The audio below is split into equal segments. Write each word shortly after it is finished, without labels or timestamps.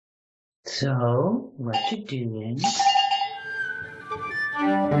So, what you doing?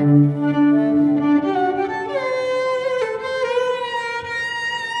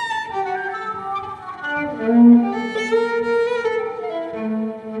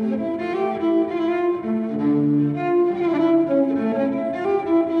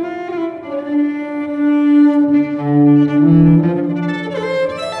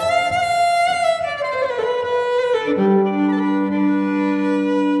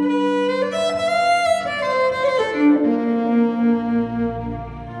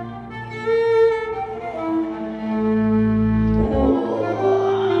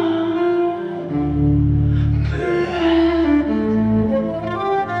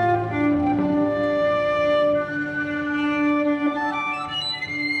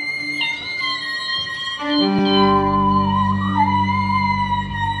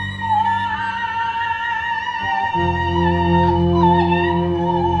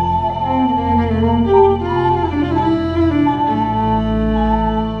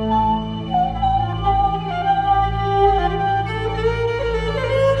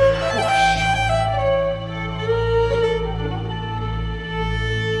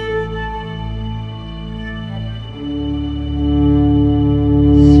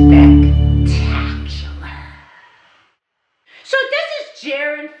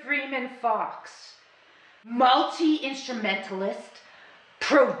 Jaron Freeman-Fox, multi-instrumentalist,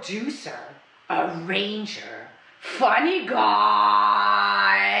 producer, arranger, funny guy.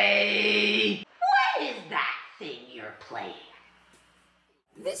 What is that thing you're playing?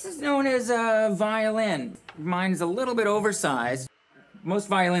 This is known as a violin. Mine's a little bit oversized. Most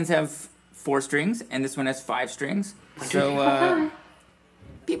violins have 4 strings, and this one has 5 strings. So,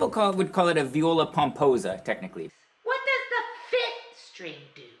 people would call it a viola pomposa, technically.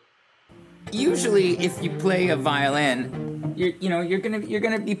 Do. Usually, if you play a violin, you're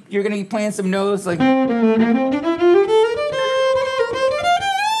gonna be playing some notes like, and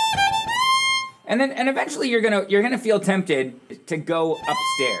eventually you're gonna feel tempted to go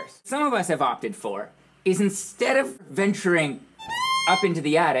upstairs. Some of us have opted for is instead of venturing up into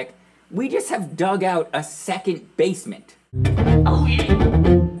the attic, we just have dug out a second basement. Oh yeah.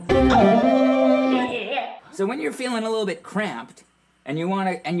 Oh yeah. So when you're feeling a little bit cramped, and you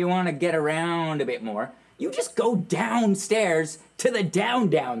wanna get around a bit more, you just go downstairs to the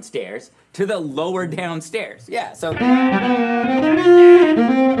downstairs to the lower downstairs. Yeah, so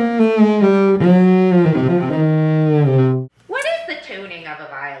what is the tuning of a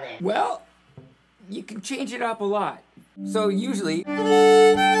violin? Well, you can change it up a lot. So usually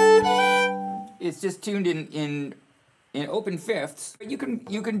it's just tuned in open fifths. You can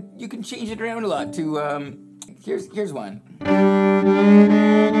change it around a lot to here's one.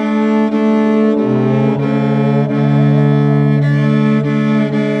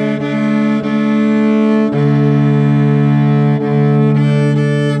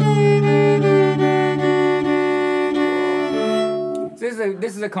 So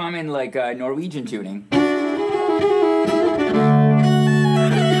this is a common like Norwegian tuning.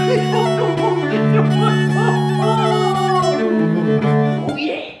 Oh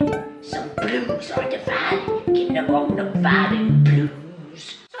yeah, some blues are divided. Get them on the violin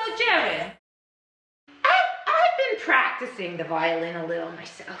blues. So Jaron, I've been practicing the violin a little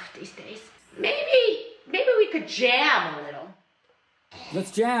myself these days. Maybe we could jam a little. Let's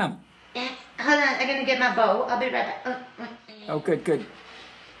jam. Hold on, I'm gonna get my bow. I'll be right back. Oh, good.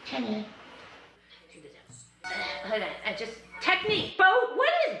 Hold on, technique. Bow.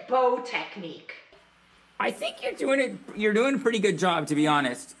 What is bow technique? I think you're doing a pretty good job, to be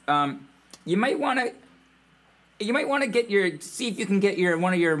honest. You might want to see if you can get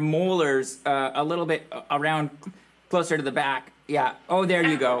one of your molars a little bit around closer to the back. Yeah. Oh, there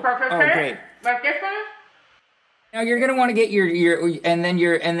you go. Oh, great. Like this one? Now you're gonna want to get your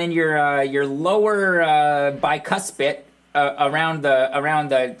lower bicuspid around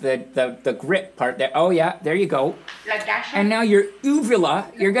the grip part there. Oh yeah, there you go. Like that. And now your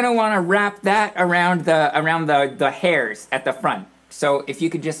uvula, you're gonna want to wrap that around the hairs at the front. So if you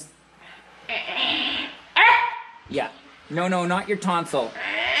could just, yeah, no, not your tonsil.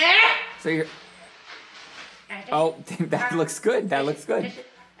 So you're. Oh, that looks good. That looks good.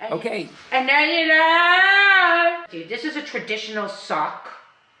 Okay. And then you know, dude, this is a traditional sock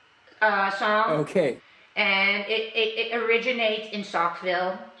song. Okay. And it originates in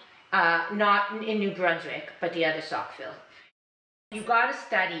Saukville, not in New Brunswick, but the other Saukville. You gotta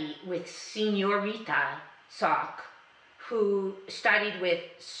study with Señorita Sauk, who studied with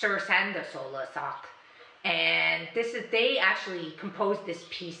Sir Sandersola Sauk, and they actually composed this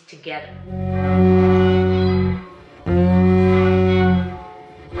piece together.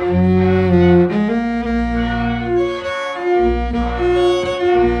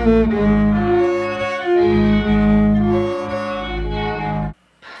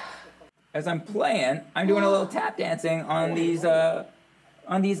 I'm playing, I'm doing a little tap dancing on these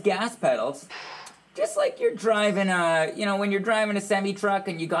gas pedals. Just like you're driving when you're driving a semi-truck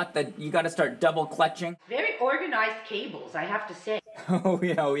and you got to start double clutching. Very organized cables, I have to say. Oh,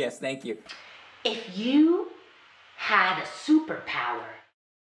 yeah, oh yes, thank you. If you had a superpower,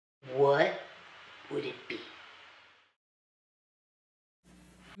 what would it be?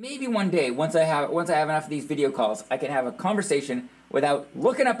 Maybe one day, once I have enough of these video calls, I can have a conversation without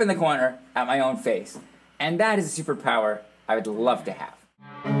looking up in the corner at my own face. And that is a superpower I would love to have.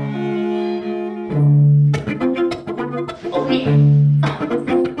 Oh yeah.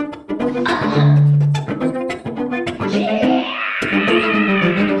 Yeah.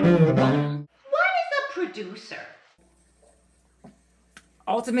 What is a producer?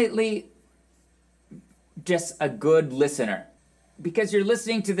 Ultimately, just a good listener. Because you're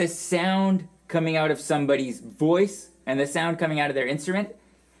listening to the sound coming out of somebody's voice and the sound coming out of their instrument,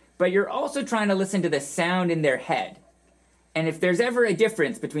 but you're also trying to listen to the sound in their head. And if there's ever a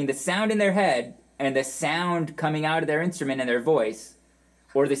difference between the sound in their head and the sound coming out of their instrument and their voice,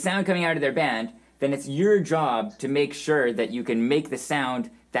 or the sound coming out of their band, then it's your job to make sure that you can make the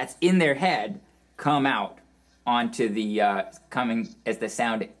sound that's in their head come out onto the coming as the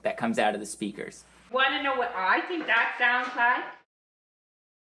sound that comes out of the speakers. Want to know what I think that sounds like?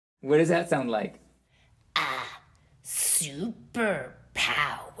 What does that sound like? Superpower.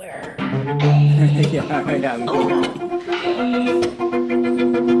 Yeah.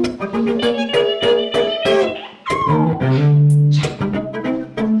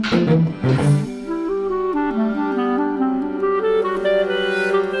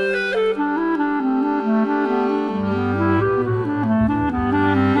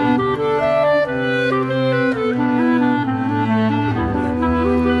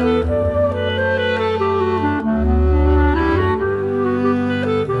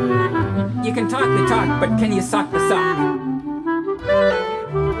 You can talk the talk, but can you sock the sock?